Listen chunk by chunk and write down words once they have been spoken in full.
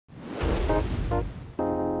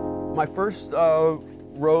My first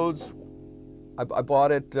Rhodes, I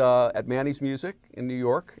bought it at Manny's Music in New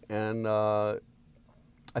York, and I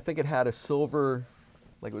think it had a silver,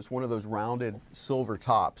 like it was one of those rounded silver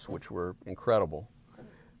tops, which were incredible.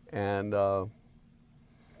 And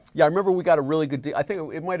yeah, I remember we got a really good deal. I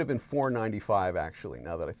think it might have been $4.95 actually,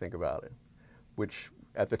 now that I think about it, which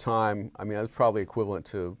at the time, I mean, that was probably equivalent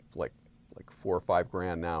to like 4 or 5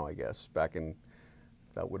 grand now, I guess. Back in,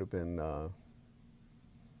 that would have been,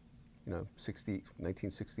 you know,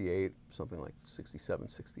 1968, something like 67,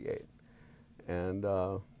 68. And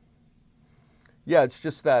yeah, it's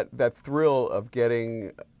just that thrill of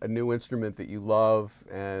getting a new instrument that you love,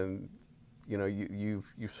 and you know,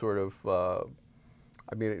 you've sort of,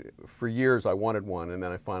 I mean, for years I wanted one, and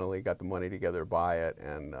then I finally got the money together to buy it,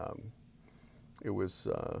 and it was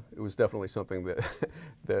definitely something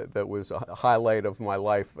that that was a highlight of my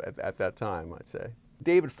life at that time, I'd say.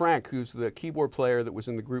 David Frank, who's the keyboard player that was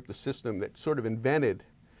in the group The System, that sort of invented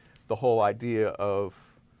the whole idea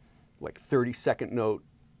of like 30-second note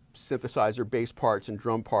synthesizer bass parts and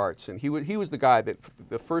drum parts, and he was the guy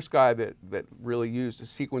the first guy that really used a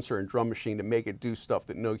sequencer and drum machine to make it do stuff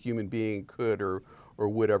that no human being could or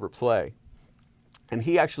would ever play. And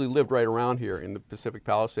he actually lived right around here in the Pacific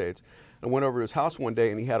Palisades. I went over to his house one day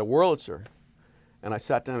and he had a Wurlitzer, and I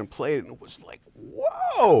sat down and played it, and it was like,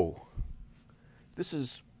 whoa, this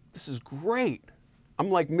is great.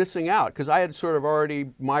 I'm like missing out, because I had sort of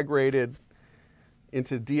already migrated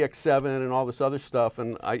into DX7 and all this other stuff,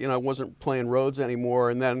 and I wasn't playing Rhodes anymore.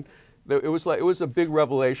 And then it was a big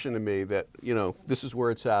revelation to me that, you know, this is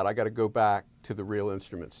where it's at. I got to go back to the real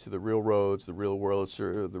instruments, to the real Rhodes, the real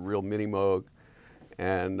Wurlitzer, the real Mini Moog.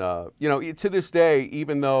 And you know, to this day,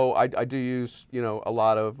 even though I do use, you know, a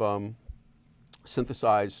lot of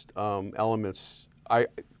synthesized elements, I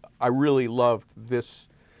really loved this.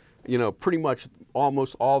 You know, pretty much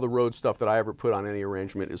almost all the Rhodes stuff that I ever put on any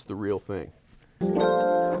arrangement is the real thing.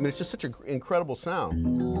 I mean, it's just such an incredible sound.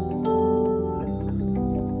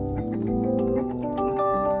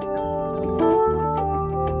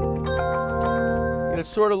 And it's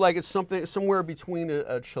sort of like it's something somewhere between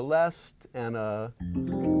a celeste and a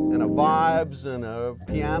vibes and a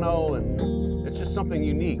piano, and it's just something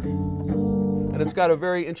unique. And it's got a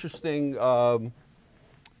very interesting.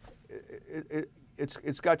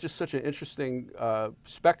 It's got just such an interesting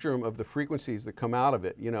spectrum of the frequencies that come out of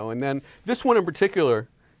it, you know. And then this one in particular,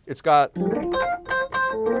 it's got.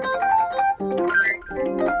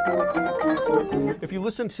 If you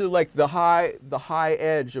listen to like the high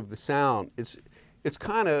edge of the sound, it's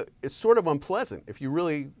sort of unpleasant if you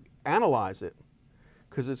really analyze it,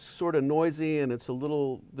 because it's sort of noisy and it's a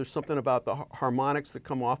little. There's something about the harmonics that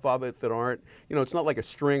come off of it that aren't. You know, it's not like a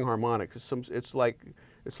string harmonic.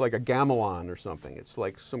 It's like a gamelan or something. It's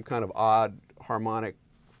like some kind of odd harmonic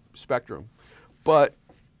spectrum, but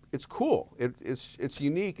it's cool. It's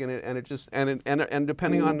unique, and and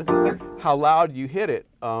depending on how loud you hit it,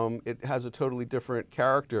 it has a totally different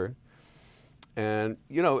character. And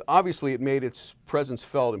you know, obviously, it made its presence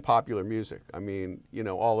felt in popular music. I mean, you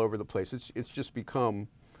know, all over the place. It's just become.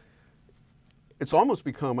 It's almost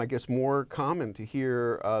become, I guess, more common to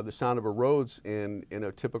hear the sound of a Rhodes in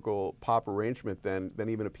a typical pop arrangement than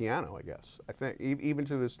even a piano, I guess. I think, even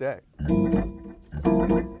to this day.